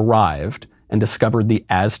specifically arrived and discovered the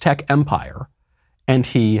Aztec Empire, and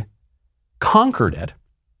he conquered it,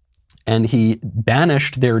 and he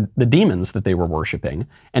banished the demons that they were worshiping,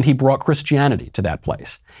 and he brought Christianity to that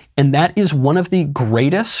place. And that is one of the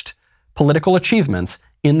greatest political achievements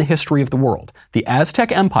in the history of the world. The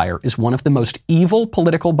Aztec Empire is one of the most evil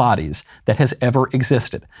political bodies that has ever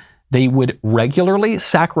existed. They would regularly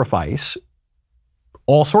sacrifice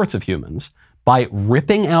all sorts of humans by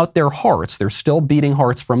ripping out their hearts, their still beating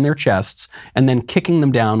hearts from their chests, and then kicking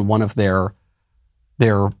them down one of their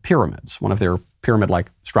pyramids, one of their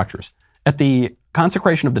pyramid-like structures. At the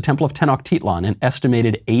consecration of the Temple of Tenochtitlan, an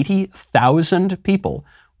estimated 80,000 people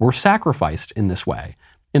were sacrificed in this way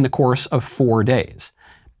in the course of 4 days.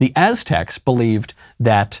 The Aztecs believed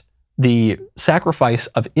that the sacrifice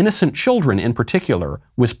of innocent children in particular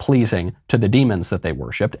was pleasing to the demons that they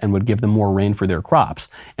worshipped and would give them more rain for their crops.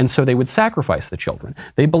 And so they would sacrifice the children.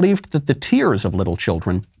 They believed that the tears of little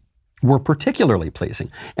children were particularly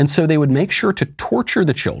pleasing. And so they would make sure to torture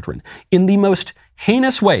the children in the most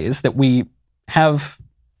heinous ways that we have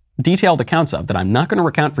detailed accounts of, that I'm not going to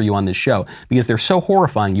recount for you on this show because they're so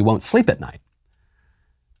horrifying you won't sleep at night.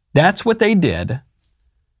 That's what they did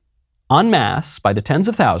en masse by the tens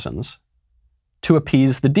of thousands to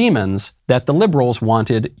appease the demons that the liberals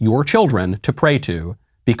wanted your children to pray to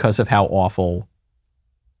because of how awful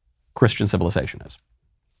Christian civilization is.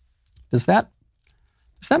 Does that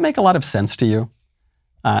make a lot of sense to you?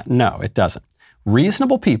 No, it doesn't.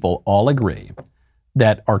 Reasonable people all agree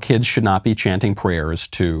that our kids should not be chanting prayers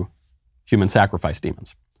to human sacrifice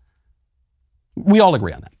demons. We all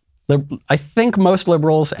agree on that. I think most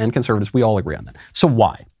liberals and conservatives, we all agree on that. So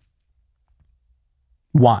why?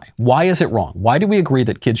 Why? Why is it wrong? Why do we agree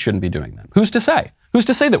that kids shouldn't be doing that? Who's to say? Who's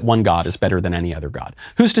to say that one God is better than any other God?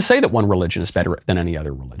 Who's to say that one religion is better than any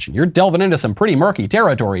other religion? You're delving into some pretty murky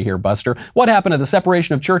territory here, Buster. What happened to the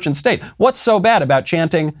separation of church and state? What's so bad about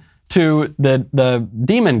chanting to the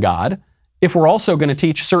demon god if we're also going to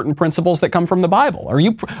teach certain principles that come from the Bible?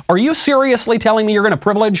 Are you seriously telling me you're going to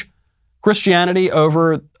privilege Christianity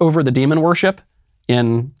over the demon worship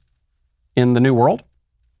in the New World?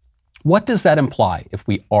 What does that imply if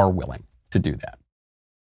we are willing to do that?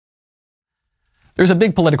 There's a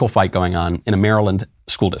big political fight going on in a Maryland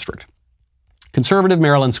school district. Conservative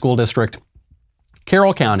Maryland school district,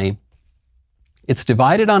 Carroll County. It's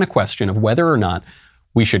divided on a question of whether or not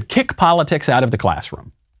we should kick politics out of the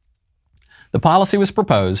classroom. The policy was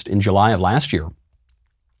proposed in July of last year.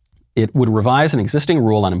 It would revise an existing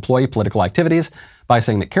rule on employee political activities by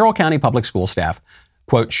saying that Carroll County public school staff,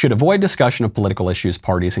 quote, should avoid discussion of political issues,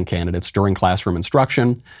 parties, and candidates during classroom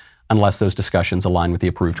instruction unless those discussions align with the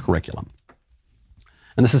approved curriculum.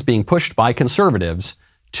 And this is being pushed by conservatives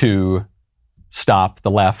to stop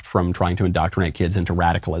the left from trying to indoctrinate kids into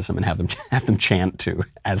radicalism and have them chant to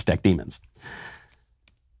Aztec demons.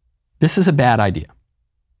 This is a bad idea.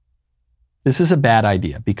 This is a bad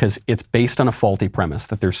idea because it's based on a faulty premise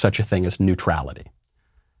that there's such a thing as neutrality,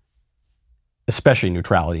 especially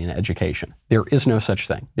neutrality in education. There is no such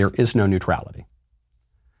thing. There is no neutrality.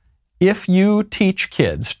 If you teach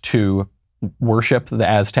kids to worship the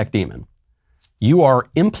Aztec demon, you are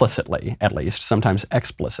implicitly, at least, sometimes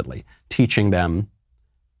explicitly, teaching them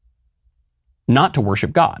not to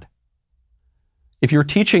worship God. If you're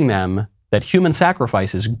teaching them that human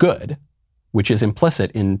sacrifice is good, which is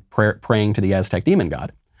implicit in praying to the Aztec demon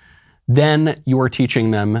god, then you are teaching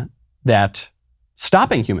them that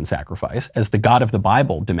stopping human sacrifice, as the God of the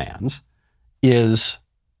Bible demands, is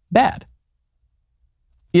bad.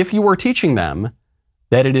 If you are teaching them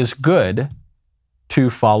that it is good to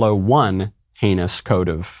follow one heinous code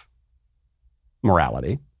of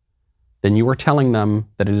morality, then you are telling them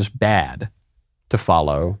that it is bad to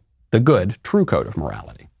follow the good, true code of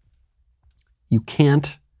morality. You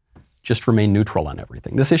can't just remain neutral on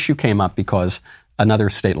everything. This issue came up because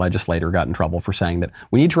another state legislator got in trouble for saying that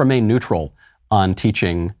we need to remain neutral on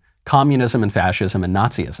teaching communism and fascism and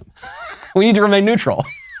Nazism. We need to remain neutral.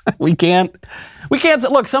 We can't,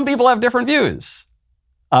 look, some people have different views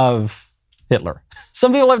of Hitler.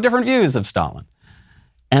 Some people have different views of Stalin.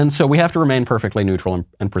 And so we have to remain perfectly neutral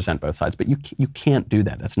and present both sides. But you can't do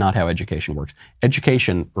that. That's not how education works.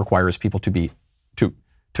 Education requires people to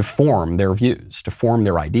to form their views, to form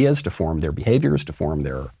their ideas, to form their behaviors, to form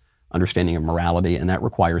their understanding of morality, and that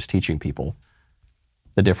requires teaching people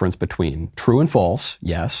the difference between true and false,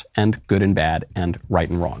 yes, and good and bad, and right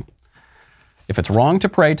and wrong. If it's wrong to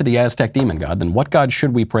pray to the Aztec demon god, then what god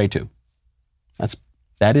should we pray to?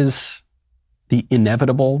 That is the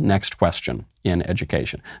inevitable next question in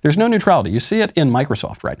education. There's no neutrality. You see it in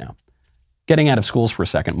Microsoft right now. Getting out of schools for a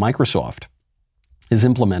second, Microsoft has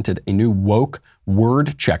implemented a new woke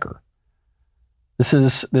word checker. This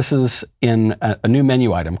is in a new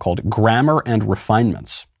menu item called Grammar and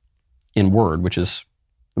Refinements in Word, which is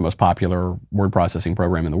the most popular word processing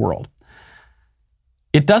program in the world.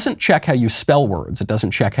 It doesn't check how you spell words. It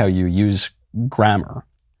doesn't check how you use grammar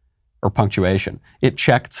or punctuation. It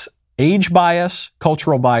checks age bias,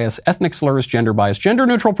 cultural bias, ethnic slurs, gender bias,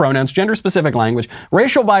 gender-neutral pronouns, gender-specific language,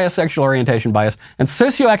 racial bias, sexual orientation bias, and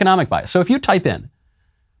socioeconomic bias. So if you type in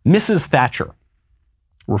Mrs. Thatcher,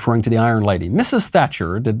 referring to the Iron Lady, Mrs.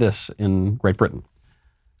 Thatcher did this in Great Britain,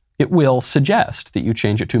 it will suggest that you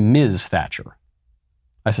change it to Ms. Thatcher.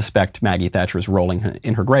 I suspect Maggie Thatcher is rolling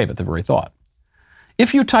in her grave at the very thought.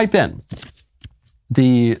 If you type in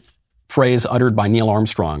the phrase uttered by Neil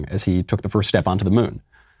Armstrong as he took the first step onto the moon,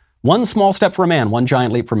 one small step for a man, one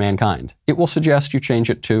giant leap for mankind, it will suggest you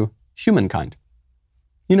change it to humankind.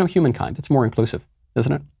 You know humankind. It's more inclusive,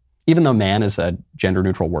 isn't it? Even though man is a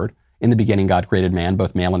gender-neutral word. In the beginning, God created man,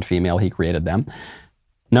 both male and female. He created them.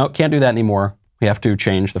 No, can't do that anymore. We have to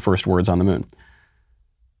change the first words on the moon.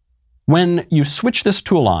 When you switch this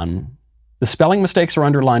tool on, the spelling mistakes are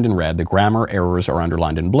underlined in red, the grammar errors are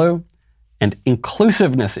underlined in blue, and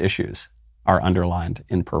inclusiveness issues are underlined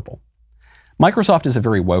in purple. Microsoft is a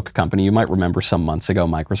very woke company. You might remember some months ago,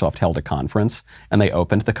 Microsoft held a conference, and they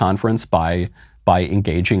opened the conference by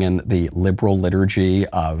engaging in the liberal liturgy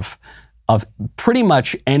of pretty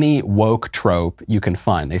much any woke trope you can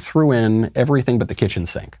find. They threw in everything but the kitchen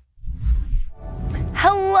sink.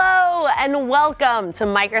 Hello and welcome to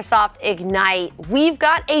Microsoft Ignite. We've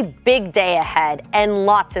got a big day ahead and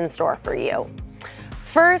lots in store for you.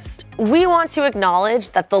 First, we want to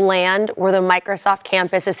acknowledge that the land where the Microsoft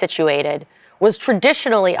campus is situated was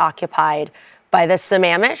traditionally occupied by the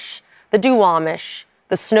Sammamish, the Duwamish,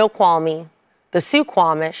 the Snoqualmie, the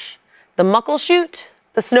Suquamish, the Muckleshoot,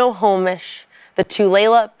 the Snohomish, the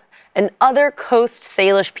Tulalip, and other Coast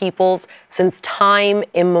Salish peoples since time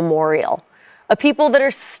immemorial. A people that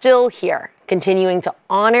are still here, continuing to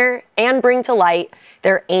honor and bring to light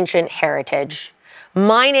their ancient heritage.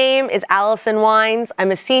 My name is Allison Wines.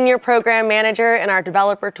 I'm a senior program manager in our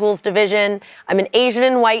developer tools division. I'm an Asian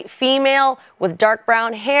and white female with dark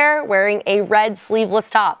brown hair wearing a red sleeveless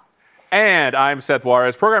top. And I'm Seth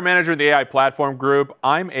Juarez, program manager in the AI platform group.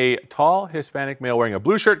 I'm a tall Hispanic male wearing a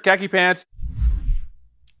blue shirt, khaki pants.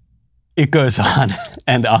 It goes on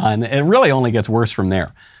and on. It really only gets worse from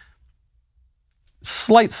there.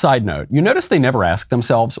 Slight side note, you notice they never asked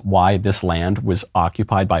themselves why this land was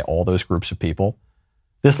occupied by all those groups of people.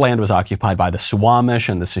 This land was occupied by the Suwamish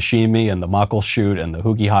and the Sashimi and the Muckleshoot and the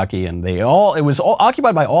Hoogie Hockey, and it was all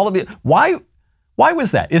occupied by all of the. Why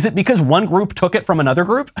was that? Is it because one group took it from another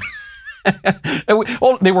group?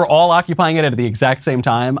 Well, they were all occupying it at the exact same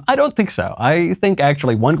time? I don't think so. I think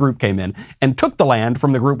actually one group came in and took the land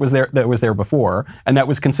from the group that was there before, and that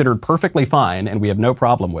was considered perfectly fine, and we have no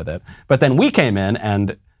problem with it. But then we came in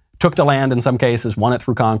and took the land in some cases, won it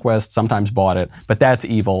through conquest, sometimes bought it, but that's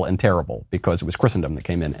evil and terrible because it was Christendom that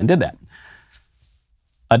came in and did that.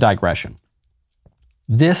 A digression.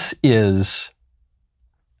 This is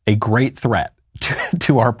a great threat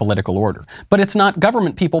to our political order. But it's not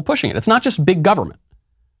government people pushing it. It's not just big government.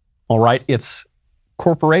 All right? It's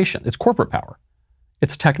corporation. It's corporate power.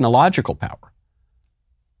 It's technological power.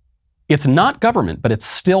 It's not government, but it's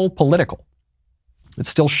still political. It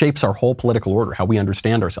still shapes our whole political order, how we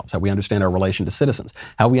understand ourselves, how we understand our relation to citizens,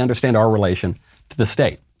 how we understand our relation to the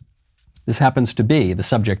state. This happens to be the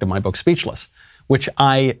subject of my book, Speechless, which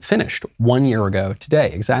I finished 1 year ago today,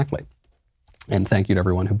 exactly. And thank you to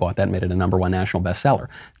everyone who bought that, made it a #1 national bestseller.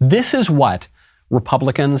 This is what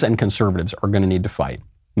Republicans and conservatives are going to need to fight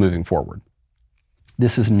moving forward.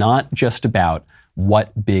 This is not just about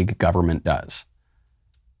what big government does,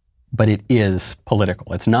 but it is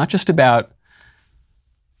political. It's not just about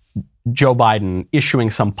Joe Biden issuing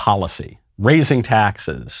some policy, raising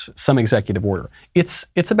taxes, some executive order. It's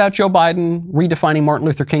about Joe Biden redefining Martin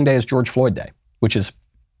Luther King Day as George Floyd Day, which is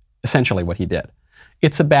essentially what he did.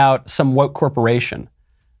 It's about some woke corporation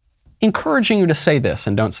encouraging you to say this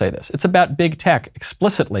and don't say this. It's about big tech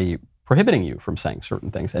explicitly prohibiting you from saying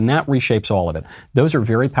certain things. And that reshapes all of it. Those are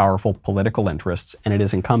very powerful political interests, and it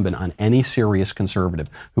is incumbent on any serious conservative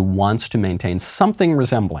who wants to maintain something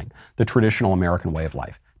resembling the traditional American way of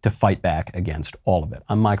life to fight back against all of it.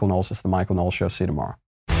 I'm Michael Knowles. This is The Michael Knowles Show. See you tomorrow.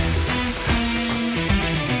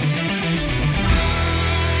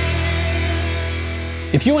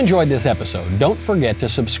 If you enjoyed this episode, don't forget to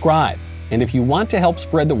subscribe. And if you want to help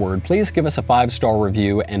spread the word, please give us a 5-star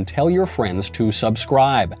review and tell your friends to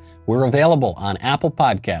subscribe. We're available on Apple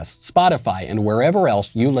Podcasts, Spotify, and wherever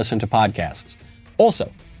else you listen to podcasts. Also,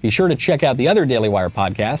 be sure to check out the other Daily Wire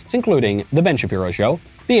podcasts, including The Ben Shapiro Show,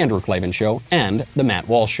 The Andrew Klavan Show, and The Matt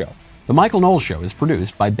Walsh Show. The Michael Knowles Show is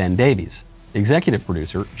produced by Ben Davies. Executive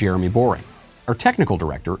producer, Jeremy Boring. Our technical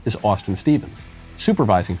director is Austin Stevens.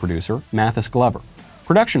 Supervising producer, Mathis Glover.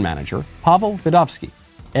 Production manager, Pavel Vidovsky.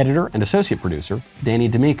 Editor and associate producer, Danny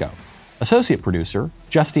D'Amico. Associate producer,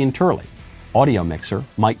 Justine Turley. Audio mixer,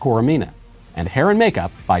 Mike Coromina. And hair and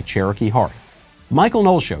makeup by Cherokee Hart. The Michael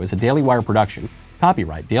Knowles Show is a Daily Wire production.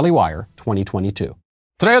 Copyright Daily Wire 2022.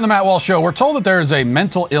 Today on The Matt Walsh Show, we're told that there is a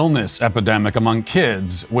mental illness epidemic among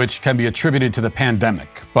kids, which can be attributed to the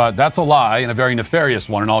pandemic. But that's a lie and a very nefarious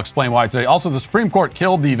one, and I'll explain why today. Also, the Supreme Court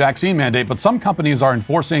killed the vaccine mandate, but some companies are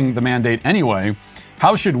enforcing the mandate anyway.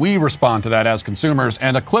 How should we respond to that as consumers?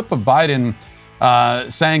 And a clip of Biden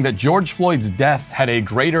saying that George Floyd's death had a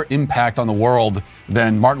greater impact on the world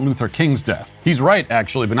than Martin Luther King's death. He's right,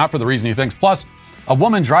 actually, but not for the reason he thinks. Plus, a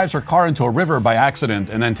woman drives her car into a river by accident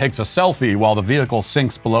and then takes a selfie while the vehicle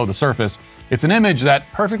sinks below the surface. It's an image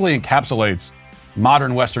that perfectly encapsulates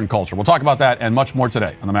modern Western culture. We'll talk about that and much more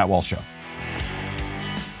today on The Matt Walsh Show.